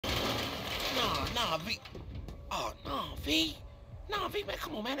Nah, V. Oh, no, V. Nah, V, man,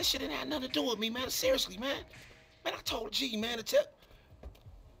 come on, man. That shit ain't had nothing to do with me, man. Seriously, man. Man, I told G, man, to tell...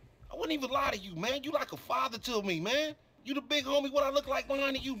 I wouldn't even lie to you, man. You like a father to me, man. You the big homie, what I look like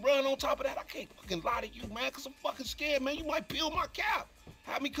behind you, run on top of that. I can't fucking lie to you, man, because I'm fucking scared, man. You might peel my cap.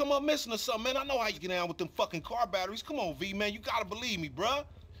 Have me come up missing or something, man. I know how you get down with them fucking car batteries. Come on, V, man. You gotta believe me, bruh.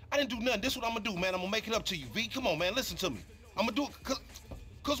 I didn't do nothing. This is what I'm gonna do, man. I'm gonna make it up to you, V. Come on, man. Listen to me. I'm gonna do it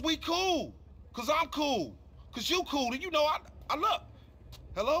cause we cool. Cause I'm cool. Cause you cool. And you know, I look.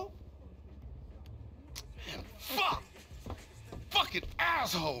 Hello? Man, fuck. Fucking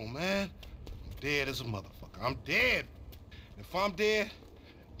asshole, man. I'm dead as a motherfucker. I'm dead. If I'm dead,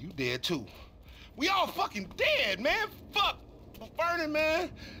 you dead too. We all fucking dead, man. Fuck. Vernon, man.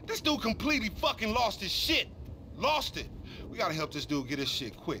 This dude completely fucking lost his shit. Lost it. We gotta help this dude get his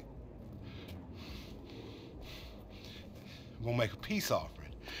shit quick. I'm gonna make a peace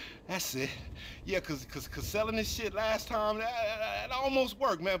offering. That's it. Yeah, cause selling this shit last time, that almost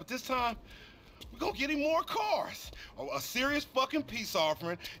worked, man. But this time, we're gonna get him more cars. A serious fucking peace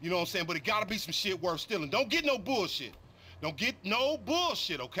offering, you know what I'm saying? But it gotta be some shit worth stealing. Don't get no bullshit. Don't get no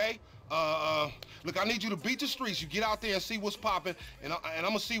bullshit, okay? Look, I need you to beat the streets. You get out there and see what's popping, and I'm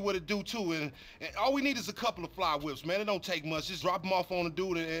gonna see what it do too. And all we need is a couple of fly whips, man. It don't take much. Just drop them off on the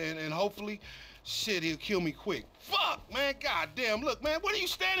dude, and hopefully, shit, he'll kill me quick. Fuck, man. Goddamn. Look, man, what are you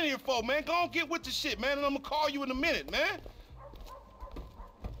standing here for, man? Go on, get with the shit, man, and I'm gonna call you in a minute, man.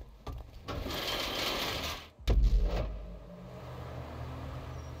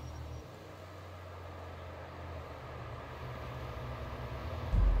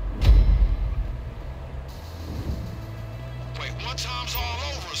 One time's all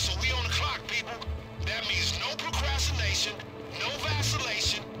over, so we on the clock, people. That means no procrastination, no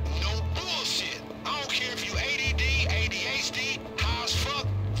vacillation, no bullshit. I don't care if you ADD, ADHD, high as fuck.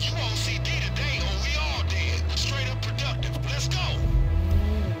 You OCD today or we all dead. Straight up productive. Let's go.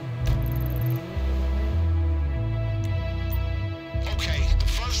 Okay, the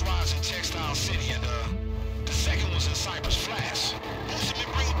first ride's in Textile City and the second was in Cypress Flats. Boost him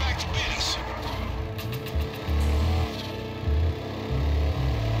and bring him back to Benny's.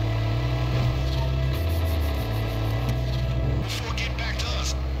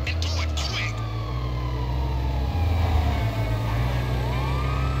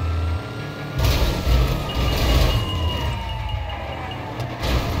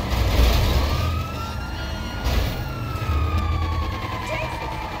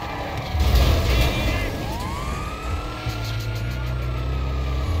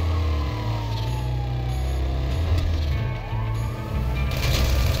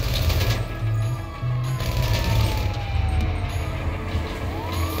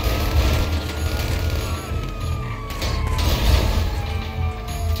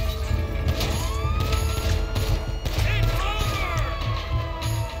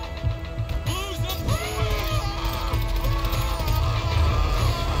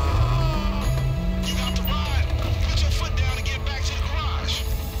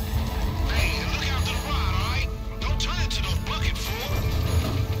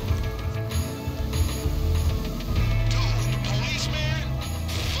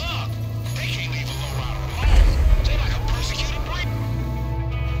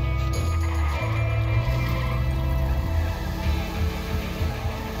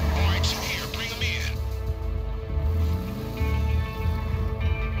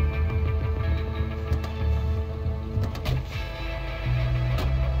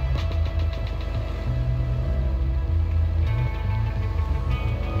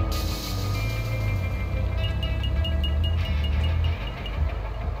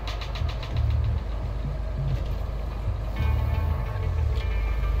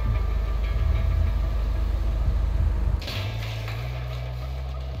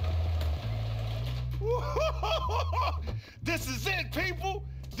 This is it, people.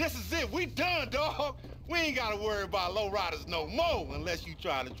 This is it. We done, dog. We ain't gotta worry about low riders no more, unless you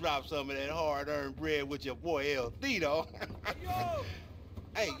try to drop some of that hard-earned bread with your boy LD, though. Yo!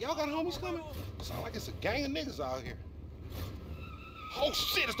 Hey, y'all got homies coming? Sound like it's a gang of niggas out here. Oh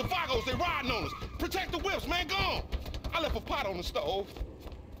shit, it's the Vagos. They riding on us. Protect the whips, man. Go on. I left a pot on the stove.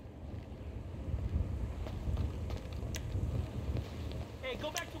 Hey,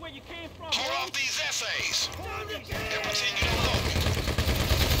 go back to where you came from. Hold off these essays. Down the And pretend you don't know me.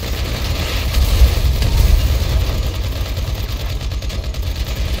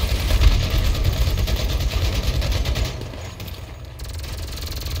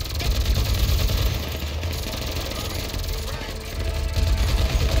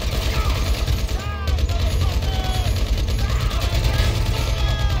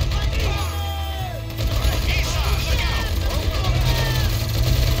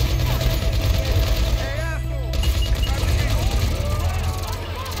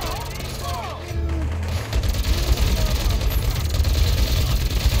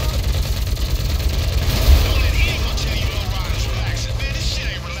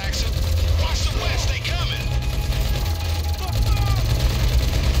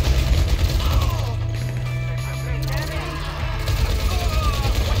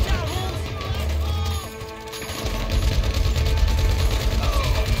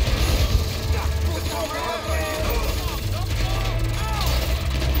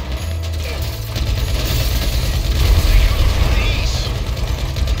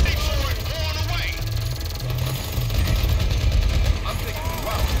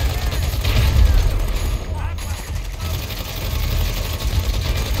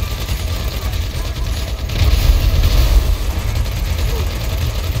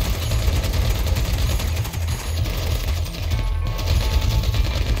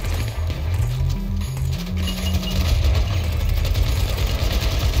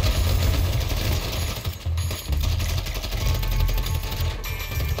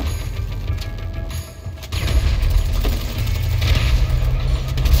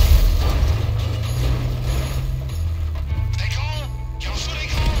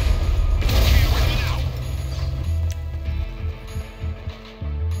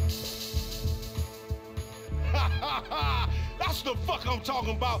 That's the fuck I'm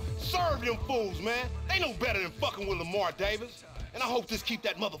talking about. Serve them fools, man. They no better than fucking with Lamar Davis. And I hope this keep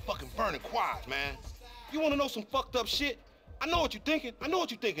that motherfucking Vernon quiet, man. You wanna know some fucked up shit? I know what you're thinking. I know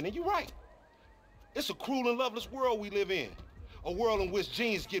what you're thinking, and you're right. It's a cruel and loveless world we live in. A world in which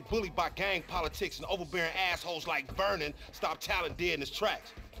genes get bullied by gang politics and overbearing assholes like Vernon stop talent dead in his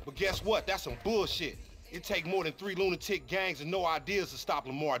tracks. But guess what? That's some bullshit. It take more than 3 lunatic gangs and no ideas to stop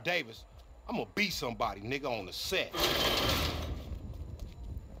Lamar Davis. I'm gonna be somebody, nigga, on the set.